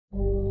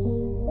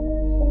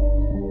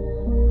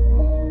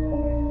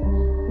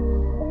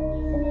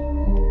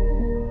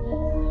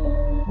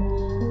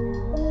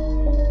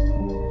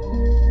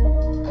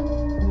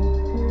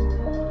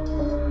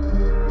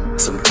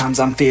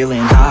Sometimes I'm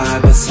feeling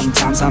high, but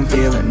sometimes I'm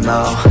feeling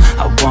low.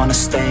 I wanna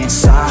stay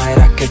inside,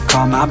 I could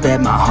call my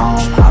bed my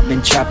home. I've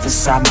been trapped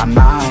inside my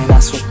mind,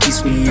 that's what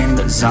keeps me in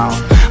the zone.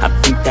 I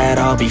think that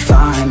I'll be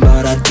fine,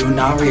 but I do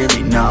not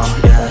really know,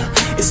 yeah.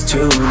 It's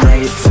too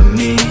late for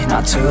me,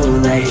 not too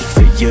late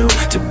for you.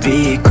 To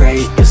be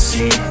great, you'll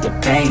see, the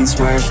pain's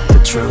worth the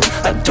truth.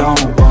 I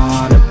don't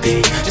wanna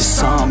be just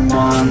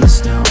someone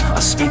that's new.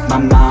 I'll speak my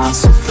mind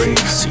so free,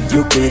 so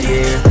you could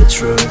hear the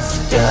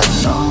truth. Yeah,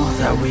 I know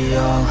that we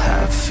all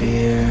have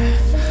fear.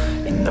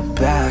 In the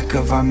back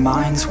of our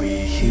minds we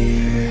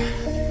hear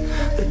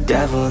the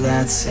devil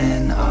that's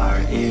in our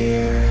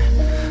ear.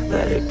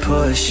 Let it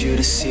push you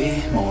to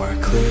see more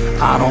clear.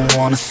 I don't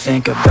wanna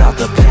think about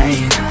the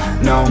pain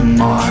no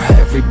more.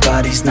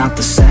 Everybody's not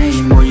the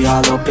same, we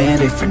all open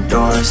different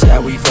doors. Yeah,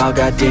 we've all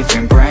got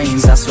different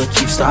brains, that's what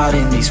keeps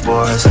starting these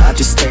wars. I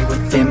just stay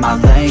within my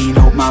lane,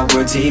 hope my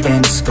words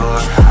even score.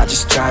 I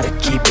just try to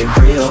keep it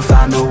real,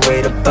 find a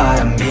way to buy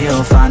a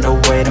meal, find a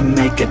way to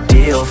make a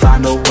deal,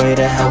 find a way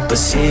to help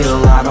us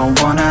heal. I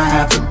don't wanna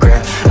have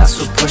regret,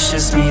 that's what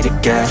pushes me to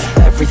get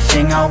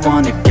everything I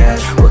wanna get.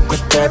 Work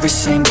with every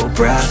single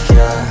breath,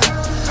 yeah.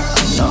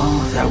 I know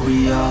that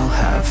we all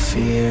have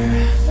fear.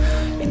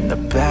 In the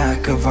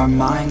back of our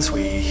minds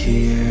we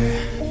hear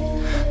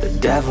the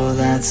devil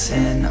that's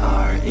in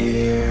our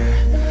ear.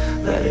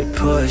 Let it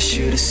push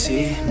you to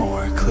see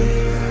more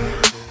clear.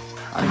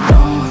 I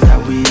know that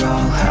we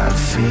all have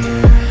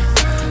fear.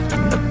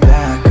 In the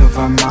back of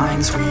our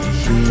minds we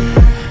hear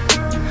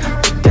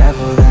the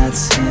devil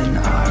that's in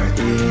our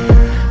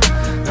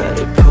ear. Let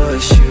it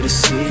push you to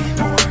see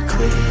more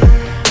clear.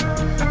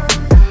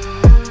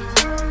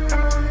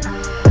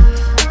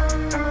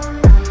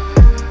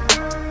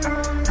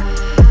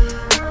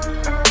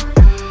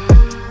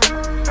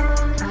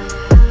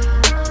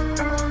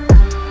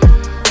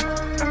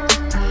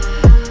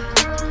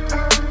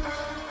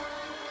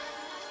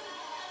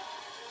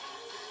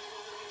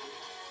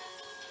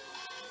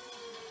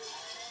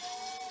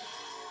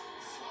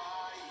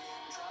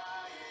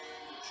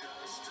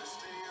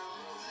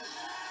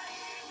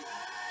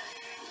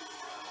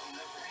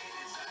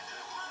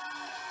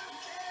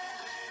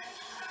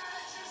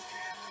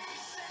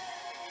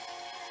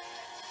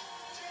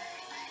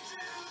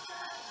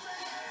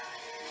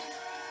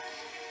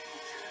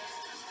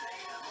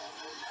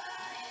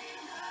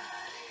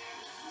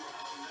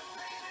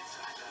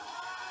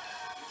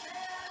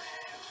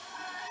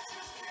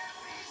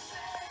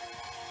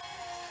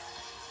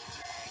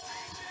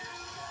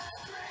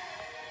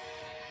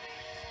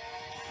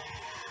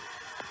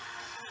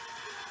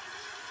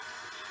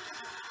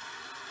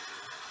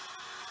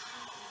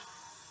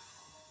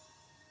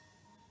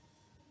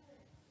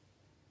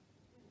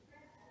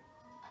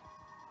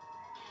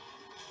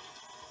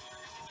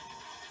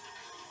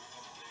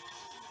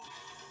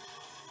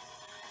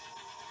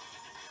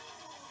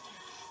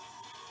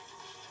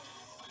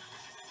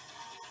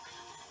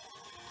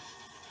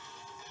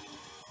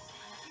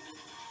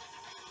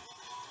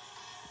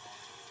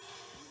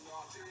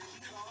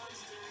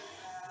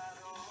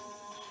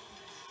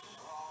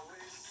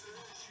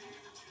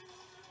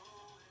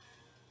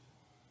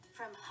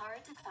 From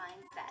hard-to-find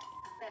sets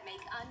that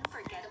make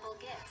unforgettable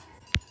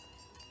gifts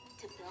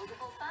to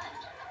buildable fun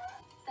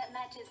that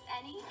matches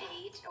any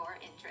age or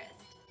interest.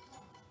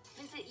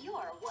 Visit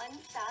your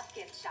one-stop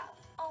gift shop.